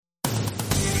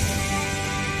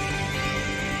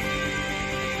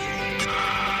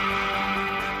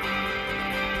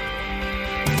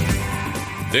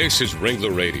This is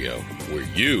Ringler Radio, where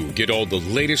you get all the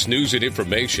latest news and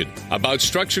information about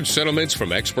structured settlements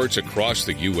from experts across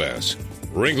the U.S.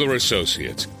 Ringler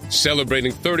Associates,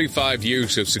 celebrating 35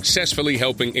 years of successfully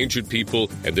helping injured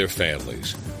people and their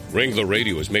families. Ringler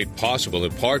Radio is made possible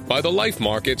in part by the life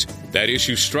markets that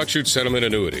issue structured settlement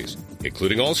annuities,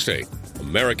 including Allstate,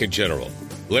 American General,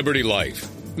 Liberty Life,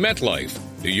 MetLife,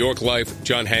 New York Life,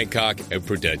 John Hancock, and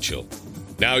Prudential.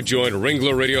 Now join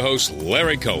Ringler Radio host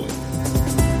Larry Cohen.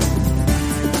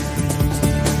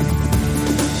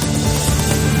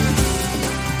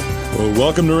 Well,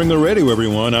 welcome to Ringler Radio,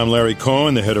 everyone. I'm Larry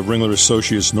Cohen, the head of Ringler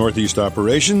Associates Northeast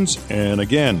Operations, and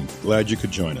again, glad you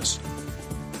could join us.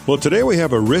 Well, today we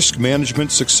have a risk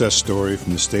management success story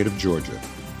from the state of Georgia.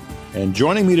 And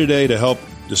joining me today to help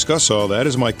discuss all that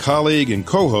is my colleague and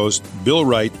co-host, Bill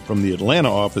Wright, from the Atlanta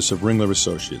office of Ringler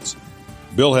Associates.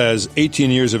 Bill has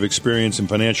 18 years of experience in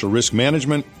financial risk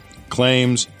management,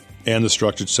 claims, and the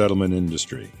structured settlement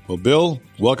industry. Well, Bill,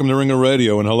 welcome to Ringler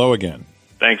Radio, and hello again.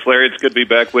 Thanks, Larry. It's good to be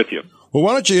back with you. Well,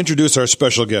 why don't you introduce our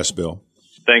special guest, Bill?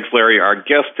 Thanks, Larry. Our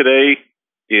guest today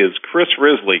is Chris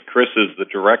Risley. Chris is the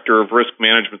Director of Risk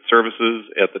Management Services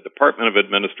at the Department of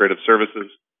Administrative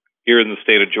Services here in the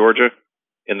state of Georgia.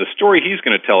 And the story he's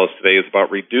going to tell us today is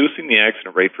about reducing the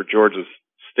accident rate for Georgia's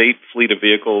state fleet of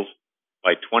vehicles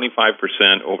by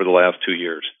 25% over the last 2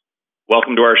 years.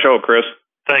 Welcome to our show, Chris.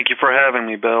 Thank you for having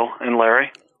me, Bill and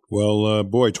Larry. Well,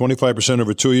 boy, 25%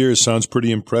 over 2 years sounds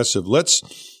pretty impressive. Let's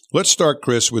start,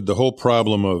 Chris, with the whole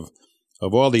problem of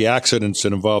all the accidents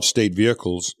that involve state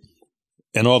vehicles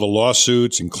and all the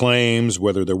lawsuits and claims,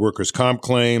 whether they're workers' comp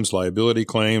claims, liability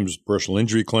claims, personal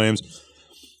injury claims.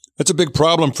 That's a big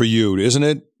problem for you, isn't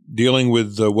it? Dealing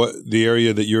with the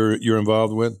area that you're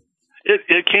involved with.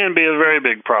 It can be a very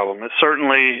big problem. It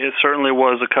certainly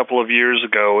was a couple of years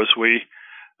ago as we.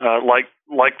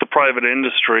 Like the private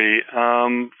industry,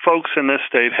 folks in this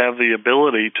state have the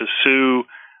ability to sue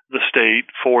the state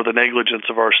for the negligence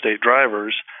of our state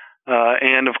drivers.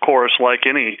 And, of course, like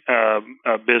any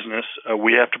business,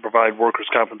 we have to provide workers'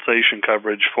 compensation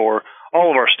coverage for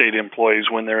all of our state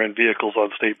employees when they're in vehicles on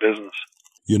state business.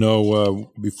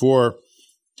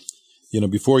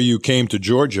 Before you came to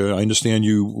Georgia, I understand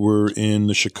you were in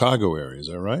the Chicago area. Is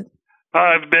that right?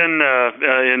 I've been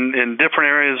in different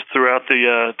areas throughout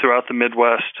the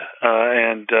Midwest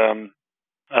and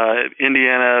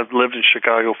Indiana. I've lived in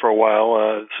Chicago for a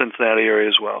while, Cincinnati area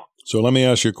as well. So let me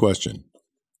ask you a question: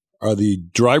 are the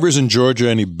drivers in Georgia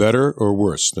any better or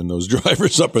worse than those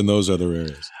drivers up in those other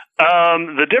areas?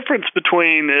 The difference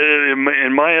between,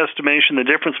 in my estimation, the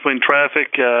difference between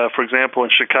traffic, for example, in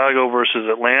Chicago versus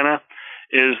Atlanta,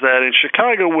 is that in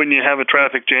Chicago, when you have a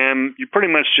traffic jam, you pretty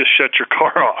much just shut your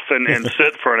car off and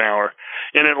sit for an hour.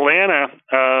 In Atlanta,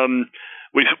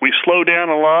 we slow down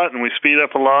a lot and we speed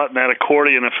up a lot, and that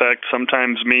accordion effect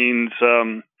sometimes means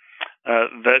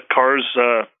that cars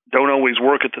don't always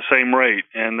work at the same rate,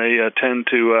 and they tend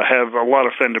to have a lot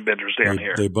of fender benders down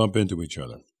here. They bump into each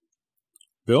other.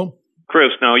 Bill?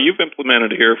 Chris, now you've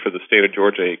implemented here for the state of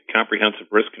Georgia a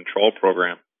comprehensive risk control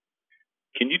program.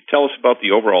 Can you tell us about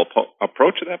the overall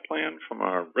approach of that plan from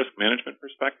a risk management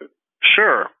perspective?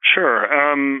 Sure.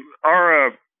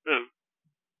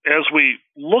 As we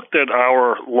looked at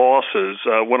our losses,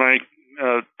 when I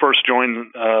first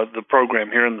joined the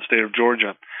program here in the state of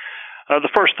Georgia, the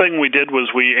first thing we did was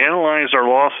we analyzed our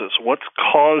losses. What's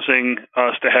causing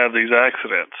us to have these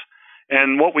accidents?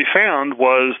 And what we found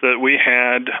was that we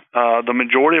had the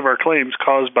majority of our claims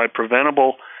caused by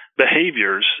preventable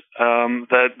behaviors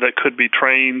that could be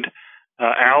trained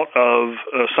out of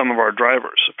some of our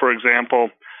drivers. For example,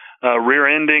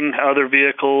 rear-ending other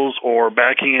vehicles or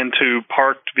backing into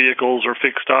parked vehicles or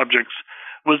fixed objects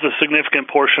was a significant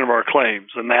portion of our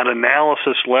claims. And that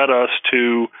analysis led us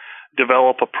to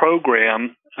develop a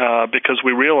program because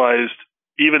we realized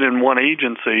even in one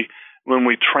agency, when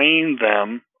we trained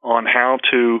them on how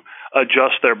to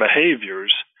adjust their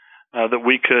behaviors, that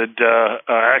we could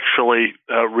actually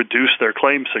reduce their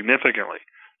claims significantly.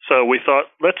 So we thought,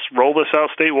 let's roll this out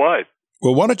statewide.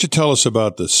 Well, why don't you tell us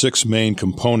about the 6 main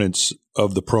components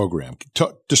of the program?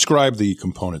 Describe the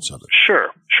components of it.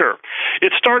 Sure.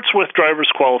 It starts with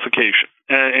driver's qualification.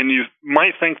 And you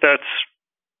might think that's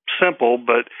simple,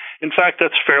 but in fact,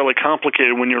 that's fairly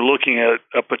complicated when you're looking at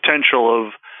a potential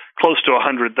of close to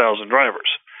 100,000 drivers.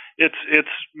 It's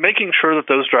making sure that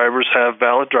those drivers have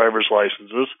valid driver's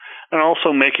licenses, and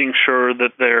also making sure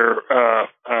that their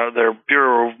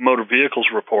Bureau of Motor Vehicles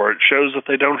report shows that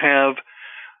they don't have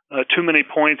too many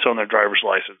points on their driver's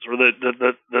license, or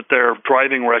that their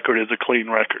driving record is a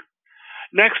clean record.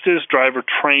 Next is driver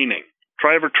training.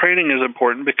 driver training is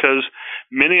important because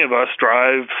many of us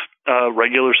drive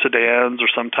regular sedans or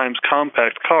sometimes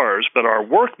compact cars, but our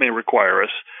work may require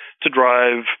us to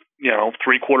drive,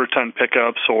 3/4-ton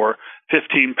pickups or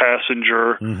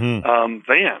 15-passenger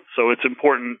vans. So it's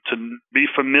important to be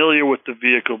familiar with the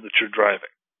vehicle that you're driving.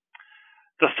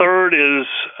 The third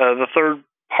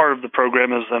part of the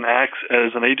program is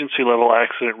an agency-level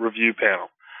accident review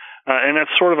panel. And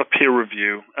that's sort of a peer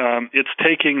review. It's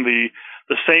taking the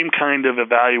same kind of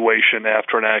evaluation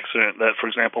after an accident that, for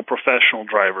example, professional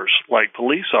drivers like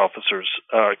police officers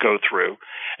go through,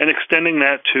 and extending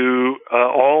that to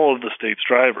all of the state's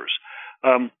drivers.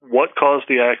 What caused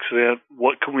the accident?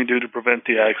 What can we do to prevent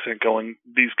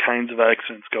these kinds of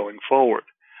accidents going forward?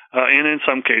 And in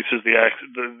some cases,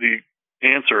 the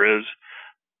answer is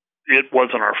it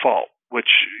wasn't our fault,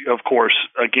 which, of course,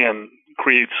 again,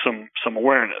 creates some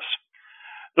awareness.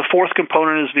 The fourth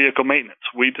component is vehicle maintenance.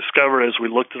 We discovered as we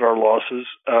looked at our losses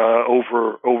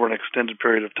over an extended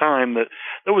period of time that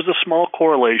there was a small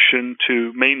correlation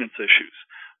to maintenance issues,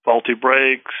 faulty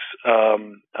brakes,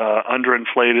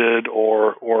 underinflated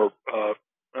or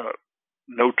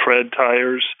no tread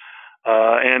tires,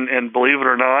 and believe it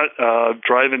or not,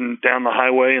 driving down the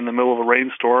highway in the middle of a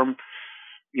rainstorm,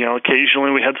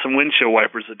 occasionally we had some windshield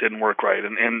wipers that didn't work right,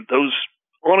 and those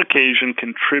on occasion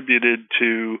contributed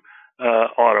to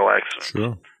auto accidents.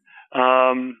 Sure.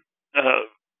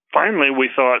 Finally, we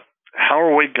thought, how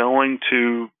are we going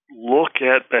to look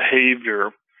at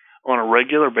behavior on a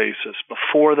regular basis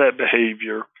before that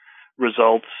behavior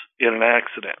results in an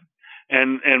accident?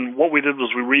 And what we did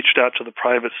was we reached out to the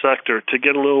private sector to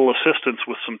get a little assistance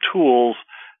with some tools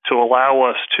to allow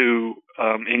us to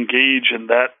engage in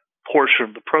that portion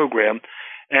of the program.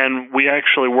 And we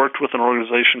actually worked with an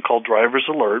organization called Drivers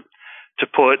Alert to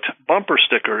put bumper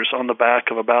stickers on the back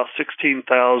of about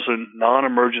 16,000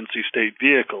 non-emergency state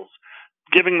vehicles,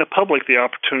 giving the public the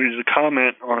opportunity to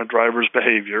comment on a driver's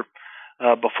behavior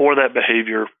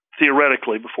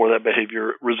theoretically before that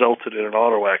behavior resulted in an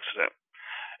auto accident.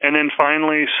 And then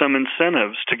finally, some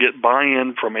incentives to get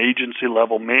buy-in from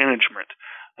agency-level management.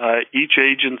 Each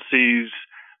agency's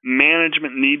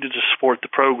management needed to support the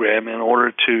program in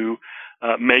order to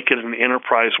make it an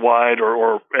enterprise-wide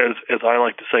or as I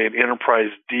like to say, an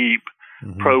enterprise-deep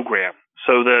program,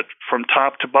 so that from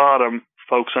top to bottom,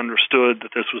 folks understood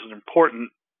that this was an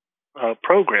important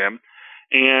program.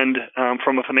 And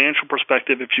from a financial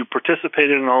perspective, if you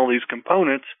participated in all these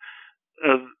components,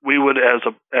 we would, as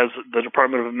the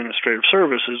Department of Administrative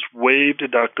Services, waive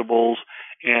deductibles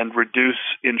and reduce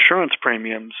insurance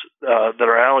premiums that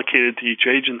are allocated to each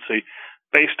agency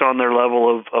based on their level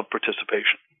of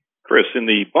participation. Chris, in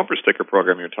the bumper sticker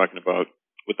program you're talking about,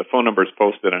 with the phone numbers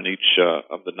posted on each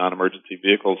of the non-emergency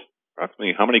vehicles,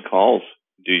 approximately how many calls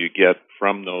do you get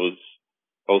from those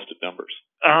posted numbers?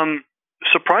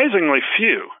 Surprisingly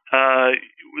few.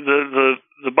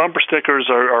 The bumper stickers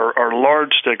are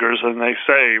large stickers, and they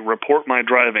say "Report my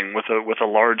driving" with a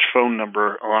large phone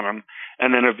number on them,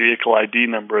 and then a vehicle ID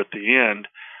number at the end.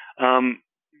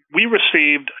 We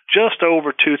received just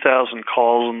over 2,000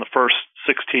 calls in the first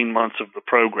 16 months of the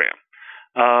program.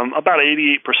 About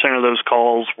 88% of those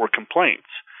calls were complaints,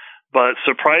 but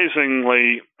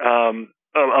surprisingly,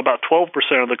 about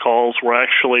 12% of the calls were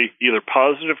actually either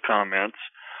positive comments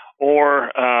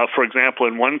or, for example,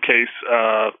 in one case,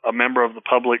 a member of the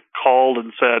public called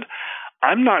and said,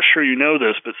 "I'm not sure you know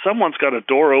this, but someone's got a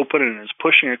door open and is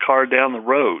pushing a car down the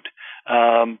road.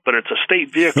 But it's a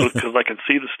state vehicle because I can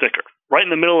see the sticker," right in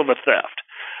the middle of a theft.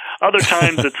 Other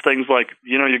times it's things like,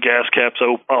 your gas cap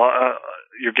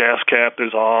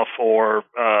is off, or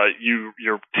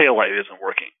your taillight isn't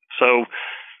working. So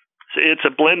it's a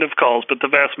blend of calls, but the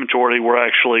vast majority were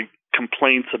actually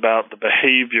complaints about the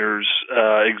behaviors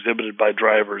exhibited by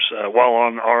drivers while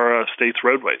on our state's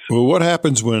roadways. Well, what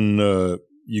happens when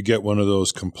you get one of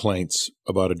those complaints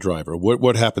about a driver?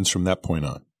 What happens from that point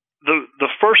on? The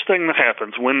first thing that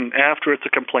happens after it's a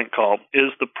complaint call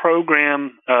is the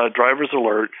program Drivers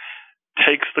Alert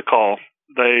takes the call.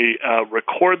 They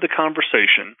record the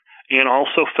conversation and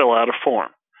also fill out a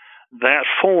form. That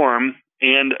form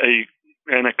and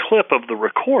a clip of the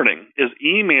recording is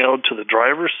emailed to the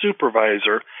driver's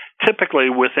supervisor, typically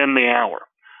within the hour.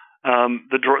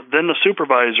 Then the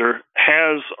supervisor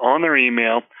has on their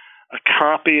email a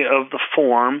copy of the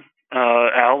form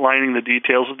outlining the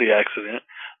details of the accident,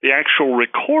 the actual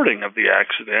recording of the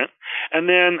accident, and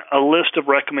then a list of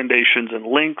recommendations and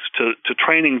links to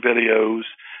training videos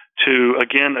to,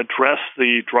 again, address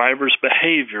the driver's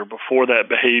behavior before that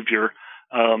behavior,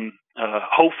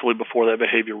 hopefully before that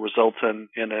behavior results in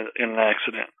an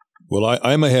accident. Well,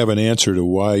 I may have an answer to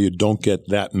why you don't get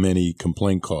that many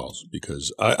complaint calls,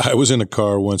 because I was in a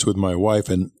car once with my wife,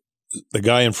 and the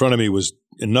guy in front of me was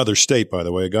in another state, by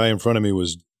the way. A guy in front of me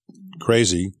was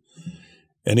crazy,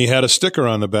 and he had a sticker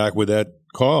on the back with that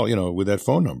call, with that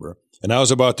phone number. And I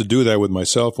was about to do that with my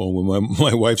cell phone when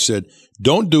my wife said,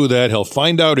 "Don't do that. He'll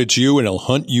find out it's you and he'll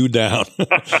hunt you down."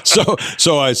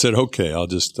 So I said, "Okay, I'll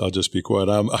just be quiet."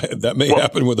 That may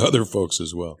happen with other folks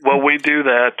as well. Well, we do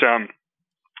that.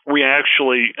 We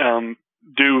actually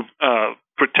do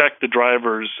protect the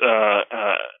driver's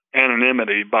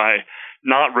anonymity by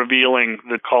not revealing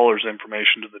the caller's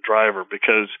information to the driver,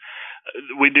 because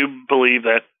we do believe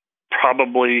that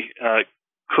probably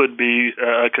could be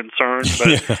a concern.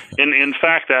 But in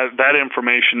fact, that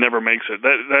information never makes it.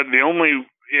 That the only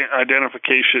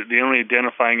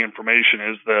identifying information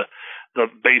is the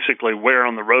basically where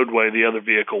on the roadway the other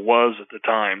vehicle was at the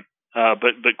time.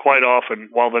 But quite often,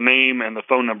 while the name and the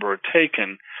phone number are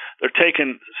taken, they're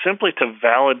taken simply to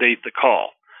validate the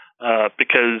call,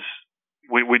 because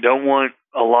we don't want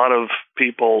a lot of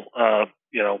people,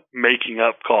 making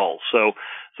up calls. So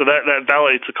that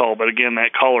validates the call. But again,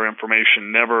 that caller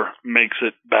information never makes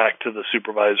it back to the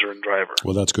supervisor and driver.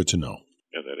 Well, that's good to know.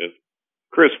 Yeah, that is.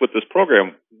 Chris, with this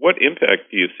program, what impact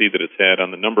do you see that it's had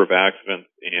on the number of accidents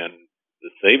and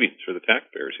the savings for the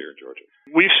taxpayers here in Georgia?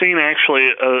 We've seen actually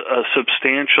a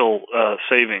substantial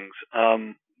savings.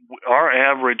 Our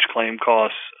average claim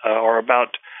costs are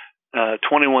about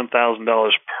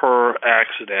 $21,000 per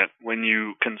accident when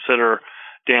you consider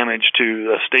damage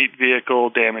to a state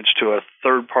vehicle, damage to a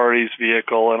third party's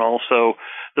vehicle, and also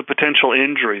the potential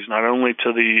injuries, not only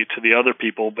to the other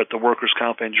people, but the workers'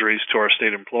 comp injuries to our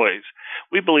state employees.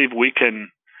 We believe we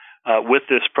can, with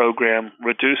this program,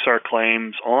 reduce our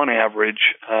claims on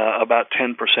average about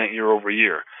 10% year over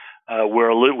year.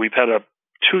 We've had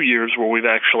 2 years where we've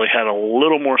actually had a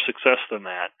little more success than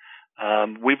that.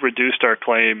 We've reduced our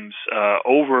claims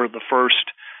over the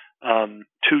first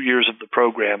 2 years of the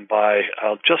program by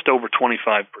just over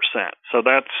 25%. So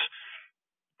that's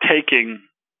taking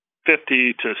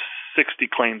 50 to 60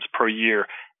 claims per year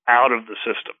out of the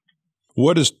system.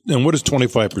 What is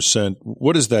 25%?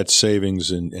 What is that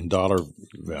savings in dollar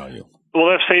value?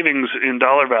 Well, that savings in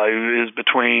dollar value is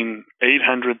between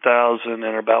 $800,000 and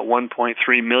about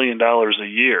 $1.3 million a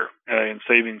year in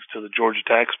savings to the Georgia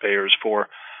taxpayers for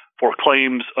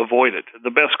claims avoided.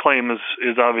 The best claim is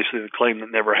obviously the claim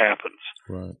that never happens.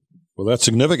 Right. Well, that's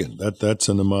significant. That's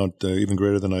an amount even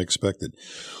greater than I expected.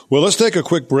 Well, let's take a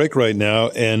quick break right now,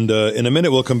 and in a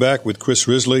minute we'll come back with Chris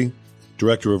Risley,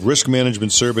 Director of Risk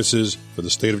Management Services for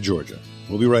the state of Georgia.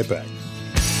 We'll be right back.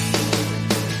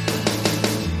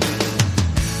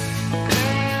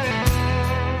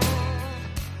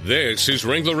 This is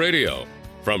Ringler Radio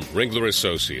from Ringler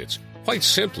Associates. Quite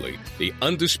simply, the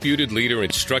undisputed leader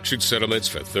in structured settlements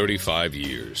for 35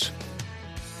 years.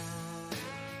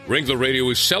 Ringler Radio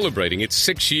is celebrating its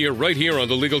 6th year right here on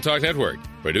the Legal Talk Network,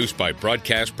 produced by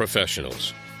broadcast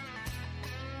professionals.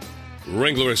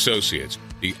 Ringler Associates,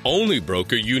 the only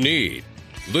broker you need.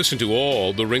 Listen to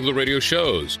all the Ringler Radio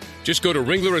shows. Just go to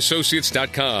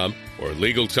ringlerassociates.com or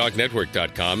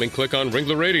LegalTalkNetwork.com and click on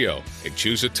Ringler Radio and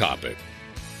choose a topic.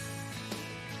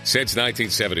 Since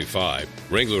 1975,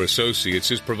 Ringler Associates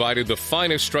has provided the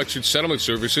finest structured settlement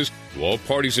services to all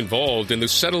parties involved in the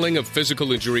settling of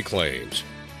physical injury claims.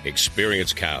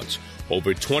 Experience counts.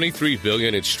 Over $23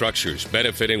 billion in structures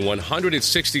benefiting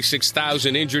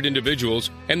 166,000 injured individuals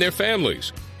and their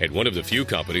families, and one of the few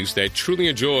companies that truly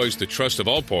enjoys the trust of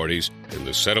all parties in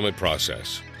the settlement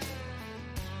process.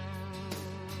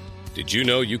 Did you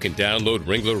know you can download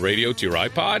Ringler Radio to your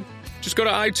iPod? Just go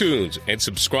to iTunes and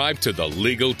subscribe to the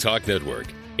Legal Talk Network.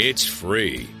 It's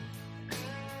free.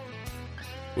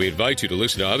 We invite you to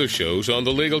listen to other shows on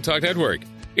the Legal Talk Network.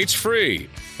 It's free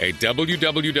at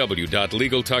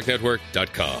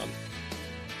www.LegalTalkNetwork.com.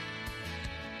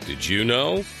 Did you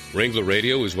know Ringler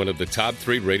Radio is one of the top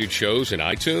 3 rated shows in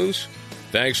iTunes?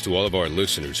 Thanks to all of our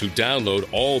listeners who download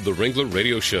all the Ringler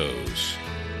Radio shows.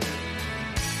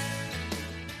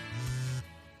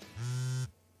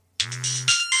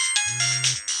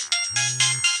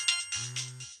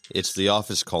 It's the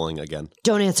office calling again.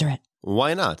 Don't answer it.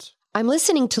 Why not? I'm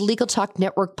listening to Legal Talk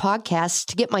Network podcasts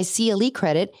to get my CLE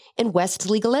credit in West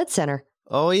Legal Ed Center.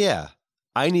 Oh, yeah.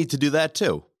 I need to do that,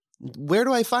 too. Where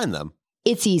do I find them?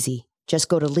 It's easy. Just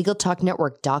go to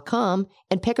LegalTalkNetwork.com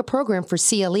and pick a program for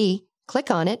CLE,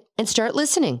 click on it, and start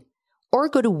listening. Or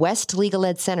go to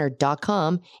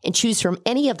WestLegalEdCenter.com and choose from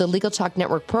any of the Legal Talk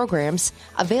Network programs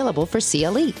available for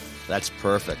CLE. That's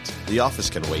perfect. The office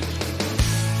can wait.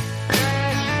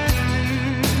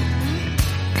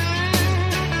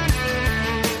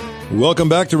 Welcome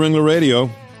back to Ringler Radio.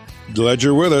 Glad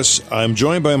you're with us. I'm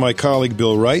joined by my colleague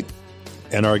Bill Wright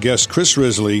and our guest Chris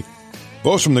Risley,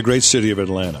 both from the great city of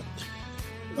Atlanta.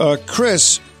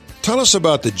 Chris, tell us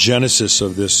about the genesis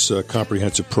of this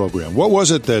comprehensive program. What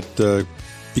was it that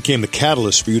became the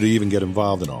catalyst for you to even get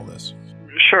involved in all this?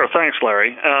 Sure. Thanks,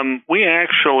 Larry. We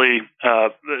actually,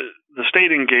 the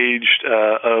state engaged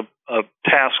a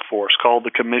task force called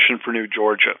the Commission for New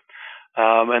Georgia.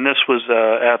 And this was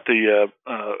at the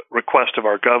request of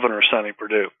our governor, Sonny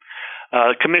Perdue.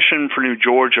 Commission for New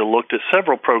Georgia looked at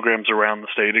several programs around the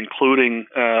state, including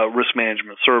risk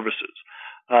management services.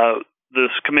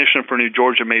 This Commission for New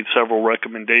Georgia made several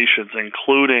recommendations,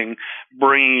 including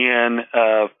bringing in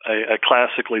a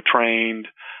classically trained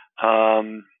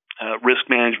risk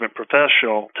management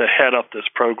professional to head up this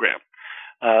program.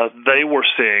 They were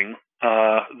seeing,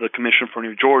 the Commission for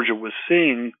New Georgia was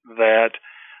seeing that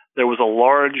there was a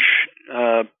large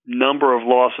number of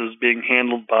losses being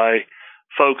handled by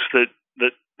folks that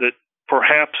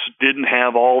perhaps didn't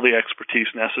have all the expertise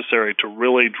necessary to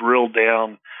really drill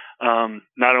down,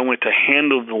 not only to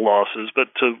handle the losses,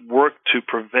 but to work to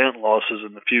prevent losses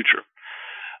in the future.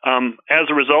 As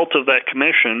a result of that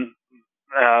commission,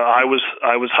 I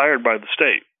was hired by the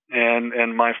state,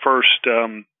 and my first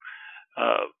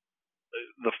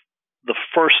the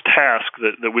first task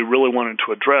that we really wanted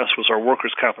to address was our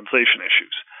workers' compensation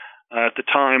issues. At the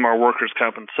time, our workers'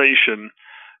 compensation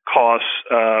costs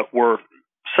were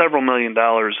several $1 million,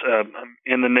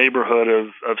 in the neighborhood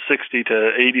of $60 to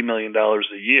 $80 million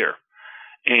a year,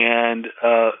 and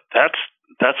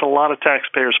that's a lot of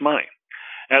taxpayers' money.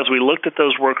 As we looked at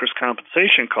those workers'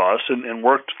 compensation costs and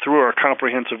worked through our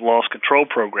comprehensive loss control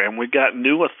program, we got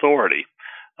new authority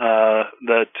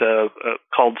that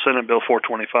called Senate Bill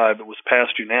 425 that was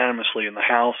passed unanimously in the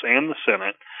House and the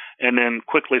Senate, and then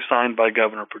quickly signed by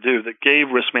Governor Perdue, that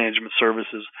gave risk management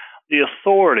services the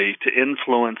authority to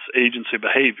influence agency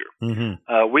behavior.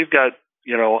 Mm-hmm. We've got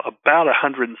about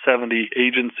 170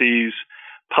 agencies,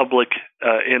 public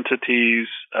entities,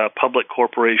 public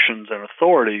corporations, and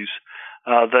authorities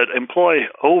that employ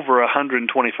over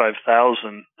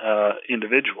 125,000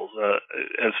 individuals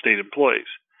as state employees.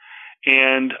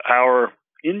 And our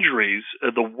injuries,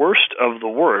 the worst of the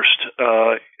worst,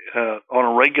 on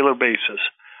a regular basis,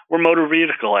 were motor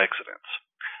vehicle accidents.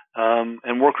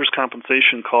 And workers'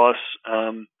 compensation costs,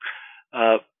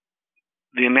 the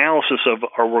analysis of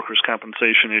our workers'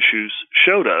 compensation issues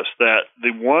showed us that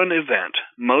the one event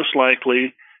most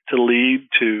likely to lead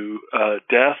to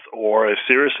death or a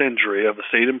serious injury of a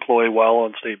state employee while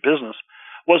on state business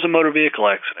was a motor vehicle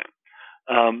accident.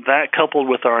 That, coupled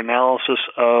with our analysis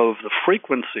of the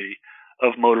frequency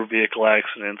of motor vehicle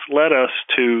accidents, led us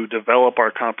to develop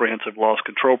our comprehensive loss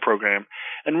control program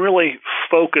and really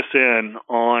focus in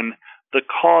on the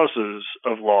causes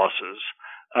of losses.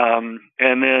 And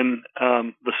then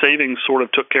the savings sort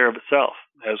of took care of itself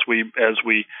as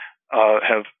we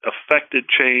have affected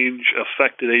change,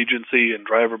 affected agency and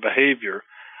driver behavior.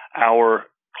 Our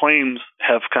claims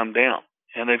have come down,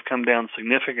 and they've come down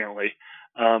significantly.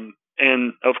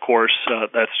 And of course,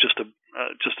 that's just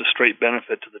a straight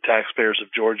benefit to the taxpayers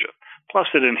of Georgia. Plus,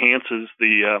 it enhances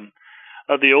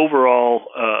the overall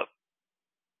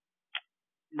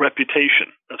reputation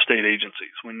of state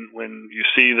agencies when you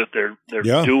see that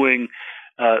they're doing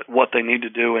what they need to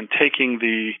do and taking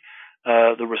the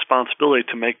responsibility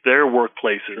to make their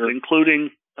workplaces, including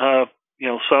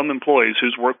some employees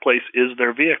whose workplace is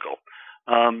their vehicle,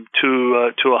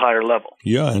 to a higher level.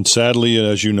 Yeah, and sadly,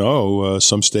 as you know,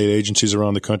 some state agencies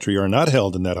around the country are not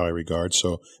held in that high regard.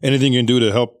 So anything you can do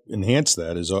to help enhance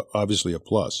that is obviously a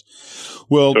plus.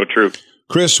 Well, so true,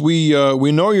 Chris. We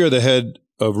know you're the head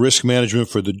of risk management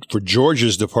for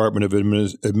Georgia's Department of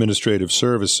Administrative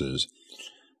Services.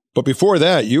 But before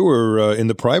that, you were in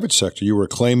the private sector. You were a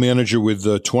claim manager with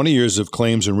 20 years of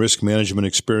claims and risk management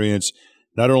experience,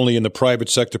 not only in the private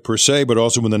sector per se, but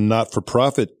also in the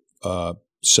not-for-profit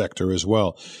sector as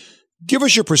well. Give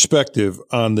us your perspective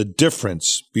on the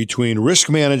difference between risk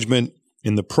management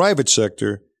in the private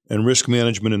sector and risk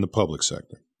management in the public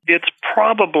sector. It's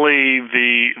probably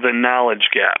the knowledge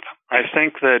gap. I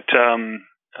think that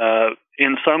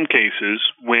in some cases,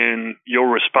 when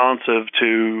you're responsive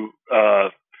to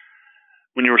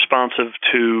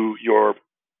your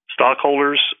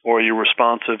stockholders, or you're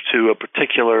responsive to a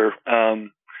particular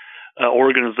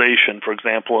organization, for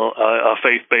example, a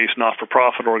faith-based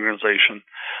not-for-profit organization,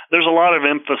 there's a lot of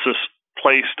emphasis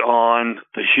placed on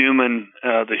the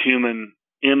human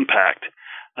impact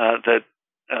that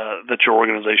your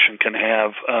organization can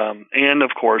have, and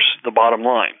of course the bottom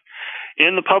line.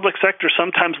 In the public sector,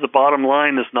 sometimes the bottom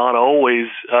line is not always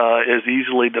as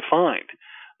easily defined.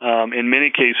 In many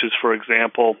cases, for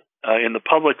example, in the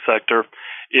public sector,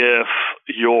 if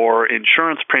your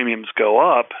insurance premiums go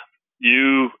up,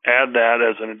 you add that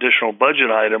as an additional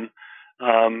budget item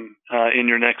in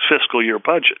your next fiscal year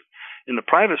budget. In the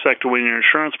private sector, when your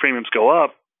insurance premiums go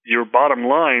up, your bottom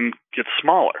line gets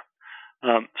smaller.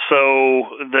 So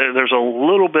there's a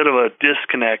little bit of a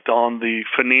disconnect on the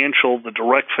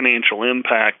direct financial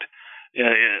impact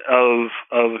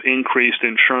of increased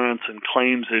insurance and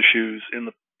claims issues in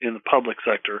the public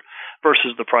sector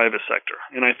versus the private sector.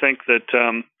 And I think that,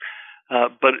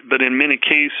 but in many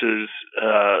cases,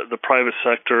 the private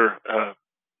sector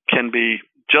can be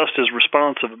just as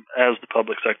responsive as the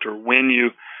public sector when you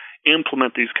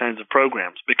implement these kinds of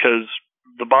programs, because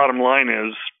the bottom line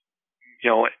is,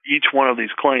 each one of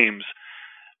these claims,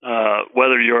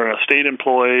 whether you're a state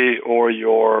employee or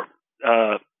you're,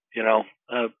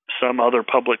 some other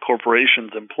public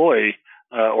corporation's employee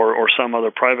or some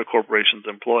other private corporation's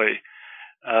employee,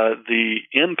 the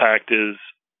impact is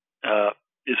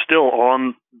still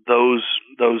on those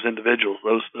individuals,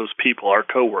 those people, our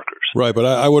coworkers. Right, but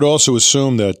I would also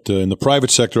assume that in the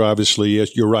private sector, obviously,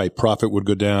 yes, you're right, profit would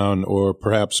go down, or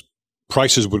perhaps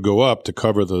prices would go up to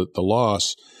cover the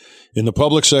loss. In the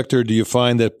public sector, do you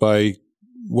find that by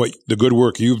the good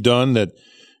work you've done, that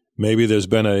maybe there's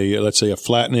been a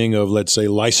flattening of,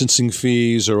 licensing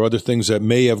fees or other things that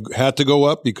may have had to go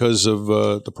up because of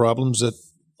the problems that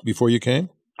before you came?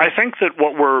 I think that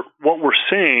what we're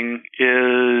seeing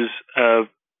is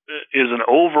an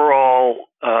overall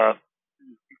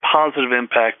positive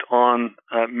impact on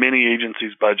many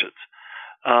agencies' budgets.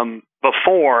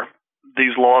 Before,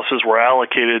 these losses were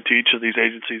allocated to each of these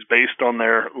agencies based on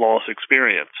their loss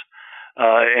experience.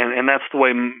 And that's the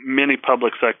way many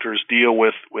public sectors deal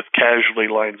with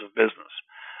casualty lines of business.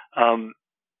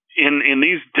 In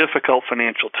these difficult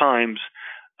financial times,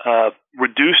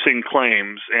 reducing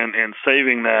claims and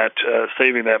saving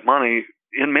that money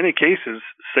in many cases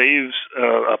saves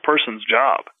a person's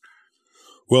job.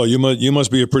 Well, you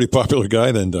must be a pretty popular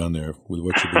guy then down there with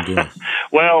what you've been doing.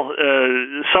 Well,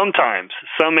 sometimes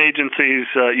some agencies,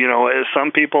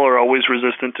 some people are always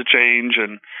resistant to change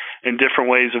and different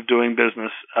ways of doing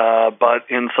business. But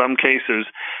in some cases,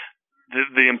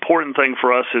 the important thing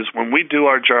for us is when we do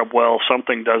our job well,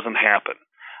 something doesn't happen.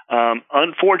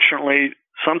 Unfortunately,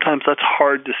 sometimes that's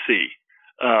hard to see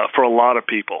for a lot of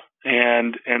people,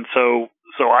 and so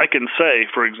I can say,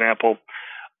 for example,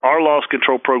 our loss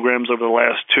control programs over the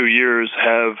last 2 years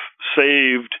have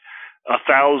saved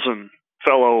 1,000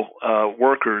 fellow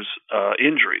workers'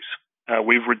 injuries.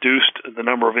 We've reduced the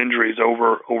number of injuries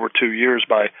over 2 years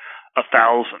by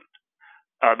 1,000.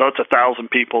 That's 1,000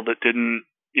 people that didn't,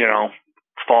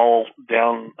 fall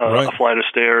down a flight of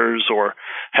stairs or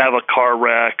have a car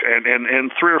wreck,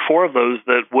 and 3 or 4 of those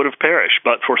that would have perished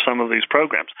but for some of these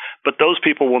programs. But those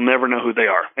people will never know who they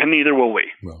are, and neither will we.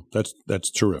 Well, that's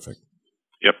terrific.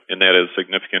 Yep, and that is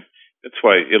significant. That's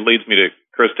why it leads me to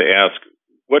Chris to ask,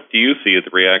 what do you see as the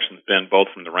reactions been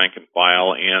both from the rank and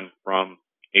file and from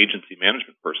agency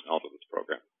management personnel to this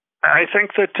program? I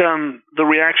think that the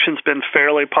reaction's been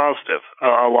fairly positive.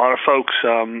 A lot of folks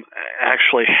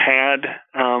actually had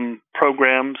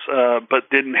programs, but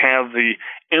didn't have the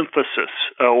emphasis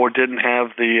or didn't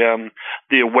have the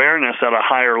awareness at a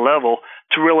higher level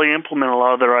to really implement a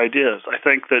lot of their ideas. I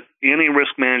think that any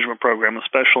risk management program,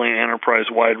 especially an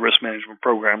enterprise-wide risk management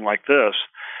program like this,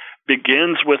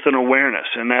 begins with an awareness,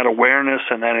 and that awareness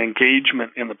and that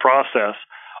engagement in the process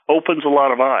opens a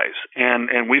lot of eyes.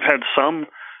 And we've had some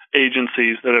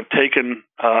agencies that have taken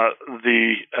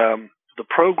the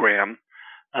program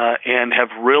and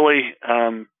have really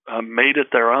made it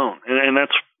their own, and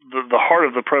that's the heart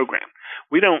of the program.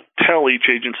 We don't tell each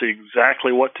agency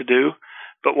exactly what to do,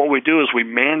 but what we do is we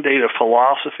mandate a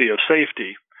philosophy of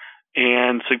safety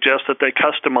and suggest that they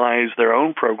customize their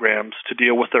own programs to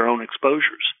deal with their own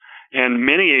exposures. And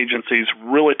many agencies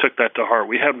really took that to heart.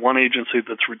 We had one agency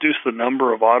that's reduced the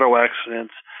number of auto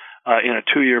accidents in a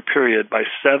 2-year period by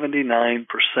 79%.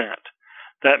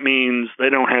 That means they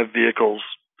don't have vehicles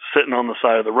sitting on the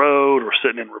side of the road or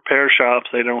sitting in repair shops.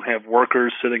 They don't have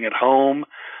workers sitting at home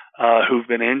who've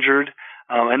been injured,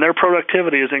 and their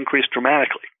productivity has increased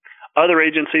dramatically. Other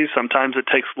agencies, sometimes it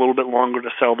takes a little bit longer to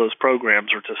sell those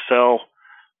programs or to sell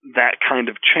that kind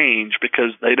of change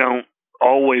because they don't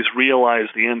always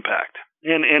realize the impact.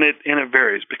 And it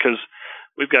varies because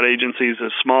we've got agencies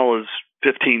as small as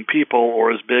 15 people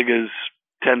or as big as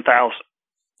 10,000.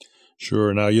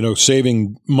 Sure. Now,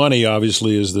 saving money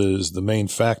obviously is the main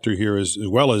factor here, as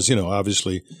well as,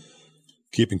 obviously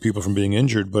keeping people from being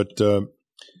injured. But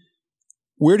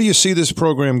Where do you see this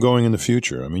program going in the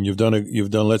future? I mean, you've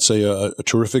done, let's say, a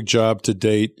terrific job to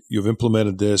date. You've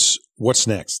implemented this. What's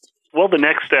next? Well, the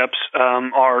next steps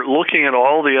are looking at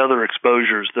all the other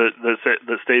exposures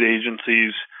that state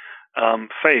agencies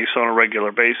face on a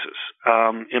regular basis,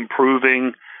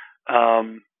 improving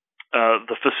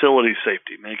the facility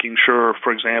safety, making sure,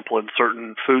 for example, in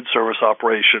certain food service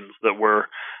operations that we're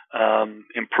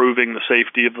improving the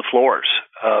safety of the floors,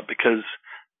 because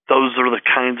those are the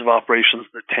kinds of operations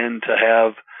that tend to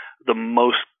have the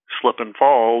most slip and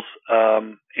falls,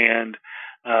 and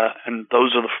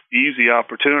those are the easy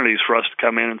opportunities for us to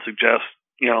come in and suggest,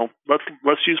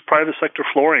 let's use private sector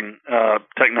flooring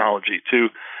technology to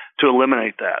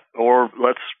eliminate that, or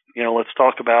let's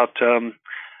talk about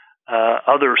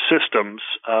other systems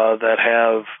that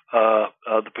have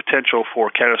the potential for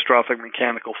catastrophic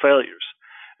mechanical failures.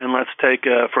 And let's take,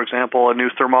 for example, a new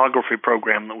thermography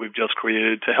program that we've just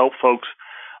created to help folks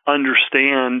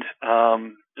understand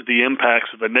the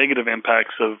negative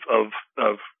impacts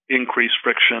of increased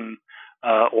friction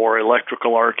or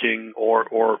electrical arcing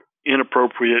or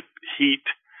inappropriate heat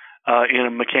in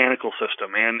a mechanical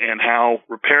system, and how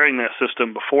repairing that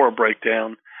system before a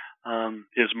breakdown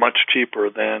is much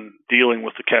cheaper than dealing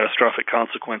with the catastrophic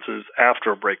consequences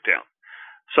after a breakdown.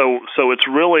 So it's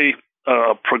really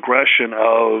a progression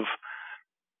of,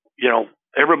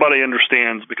 everybody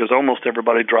understands, because almost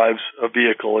everybody drives a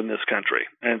vehicle in this country,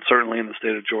 and certainly in the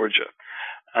state of Georgia.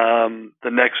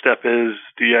 The next step is,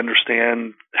 do you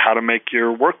understand how to make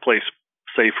your workplace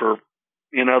safer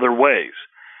in other ways?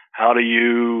 How do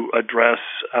you address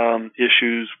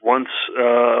issues once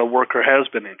a worker has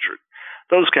been injured?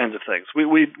 Those kinds of things.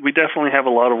 We definitely have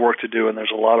a lot of work to do, and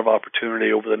there's a lot of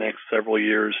opportunity over the next several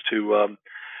years to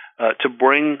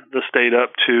bring the state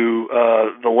up to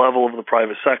the level of the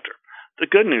private sector. The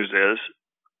good news is,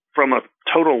 from a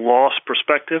total loss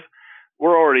perspective,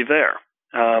 we're already there.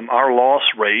 Our loss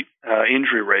rate,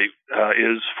 injury rate,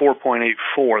 is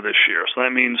 4.84 this year. So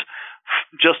that means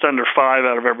just under 5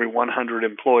 out of every 100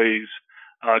 employees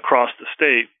across the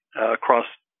state, across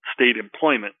state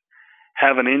employment,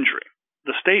 have an injury.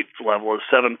 The state level is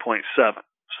 7.7.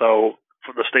 So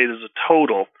for the state as a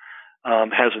total,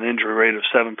 has an injury rate of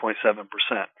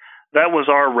 7.7%. That was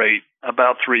our rate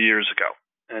about 3 years ago.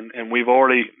 And we've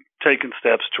already taken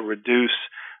steps to reduce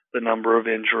the number of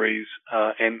injuries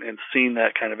and seen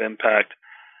that kind of impact.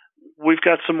 We've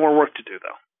got some more work to do,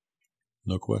 though.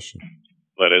 No question.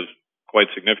 That is quite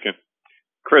significant.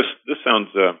 Chris, this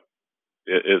sounds,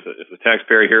 as a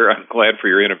taxpayer here, I'm glad for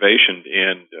your innovation.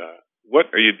 And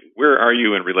where are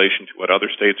you in relation to what other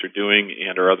states are doing,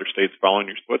 and are other states following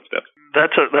your footsteps?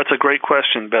 That's a great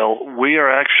question, Bill. We are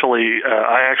I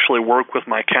actually work with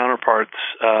my counterparts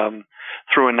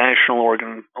through a national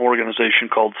organization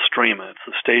called STREMA. It's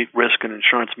the State Risk and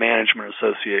Insurance Management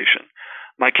Association.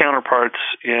 My counterparts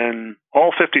in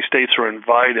all 50 states are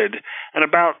invited, and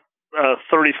about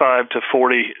 35 to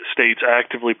 40 states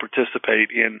actively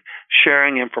participate in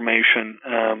sharing information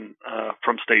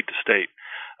from state to state.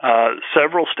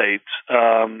 Several states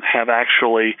have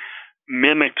actually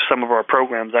mimicked some of our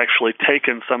programs, actually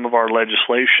taken some of our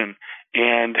legislation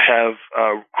and have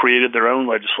created their own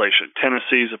legislation.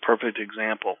 Tennessee is a perfect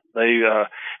example. They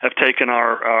have taken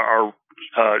our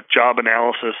job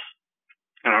analysis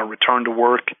and our return to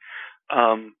work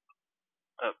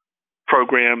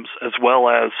programs, as well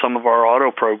as some of our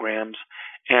auto programs,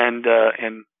 and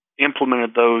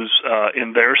implemented those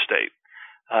in their state.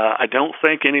 I don't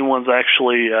think anyone's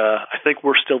actually, I think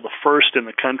we're still the first in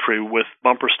the country with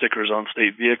bumper stickers on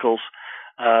state vehicles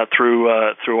through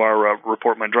our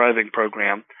Report My Driving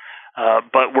program.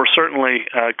 But we're certainly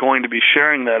going to be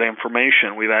sharing that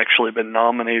information. We've actually been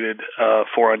nominated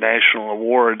for a national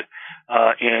award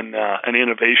in an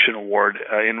innovation award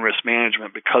in risk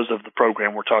management because of the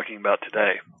program we're talking about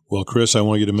today. Well, Chris, I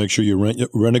want you to make sure you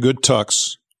rent a good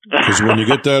tux, because when you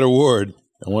get that award,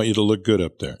 I want you to look good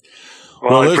up there.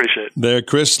 Well, I appreciate it.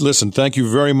 Chris, listen, thank you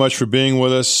very much for being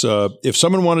with us. If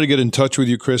someone wanted to get in touch with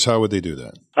you, Chris, how would they do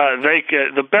that?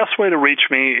 The best way to reach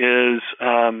me is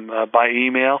by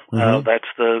email. Mm-hmm. That's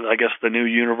the new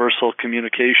universal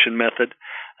communication method.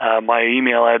 My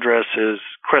email address is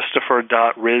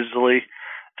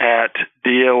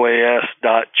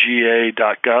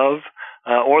christopher.risley@doas.ga.gov,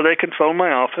 or they can phone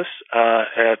my office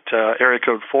at area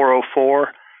code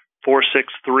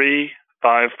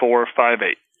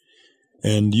 404-463-5458.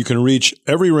 And you can reach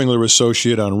every Ringler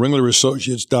Associate on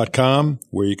ringlerassociates.com,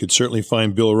 where you could certainly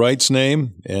find Bill Wright's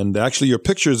name. And actually, your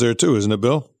picture's there too, isn't it,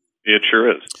 Bill? It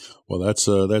sure is. Well,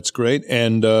 that's great.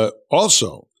 And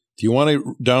also, if you want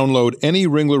to download any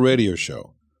Ringler Radio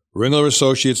show,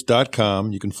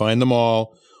 ringlerassociates.com, you can find them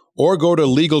all. or go to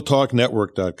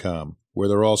LegalTalkNetwork.com, where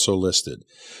they're also listed.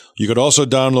 You could also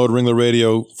download Ringler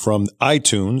Radio from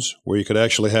iTunes, where you could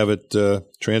actually have it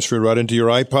transferred right into your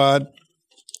iPod,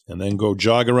 and then go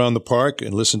jog around the park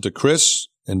and listen to Chris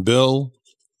and Bill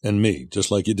and me,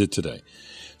 just like you did today.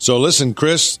 So listen,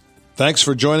 Chris, thanks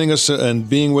for joining us and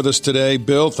being with us today.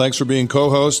 Bill, thanks for being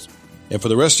co-host. And for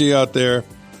the rest of you out there,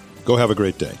 go have a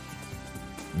great day.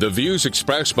 The views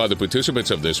expressed by the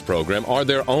participants of this program are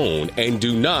their own and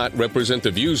do not represent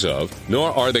the views of,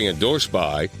 nor are they endorsed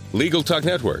by, Legal Talk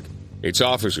Network, its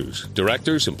officers,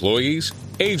 directors, employees,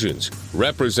 agents,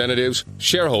 representatives,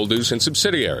 shareholders, and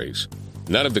subsidiaries.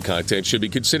 None of the content should be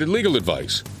considered legal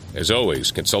advice. As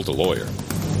always, consult a lawyer.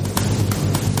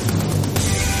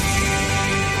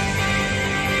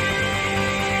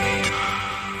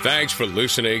 Thanks for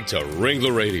listening to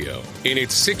Ringler Radio. In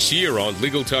its 6th year on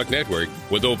Legal Talk Network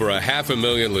with over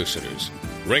 500,000 listeners.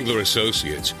 Ringler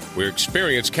Associates, where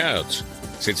experience counts.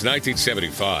 Since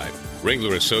 1975,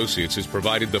 Ringler Associates has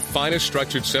provided the finest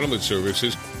structured settlement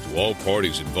services to all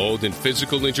parties involved in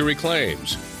physical injury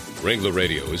claims. Ringler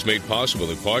Radio is made possible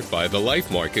in part by the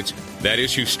life markets that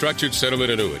issue structured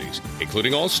settlement annuities,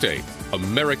 including Allstate,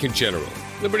 American General,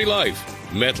 Liberty Life,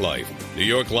 MetLife, New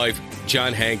York Life,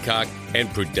 John Hancock, and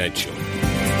Prudential.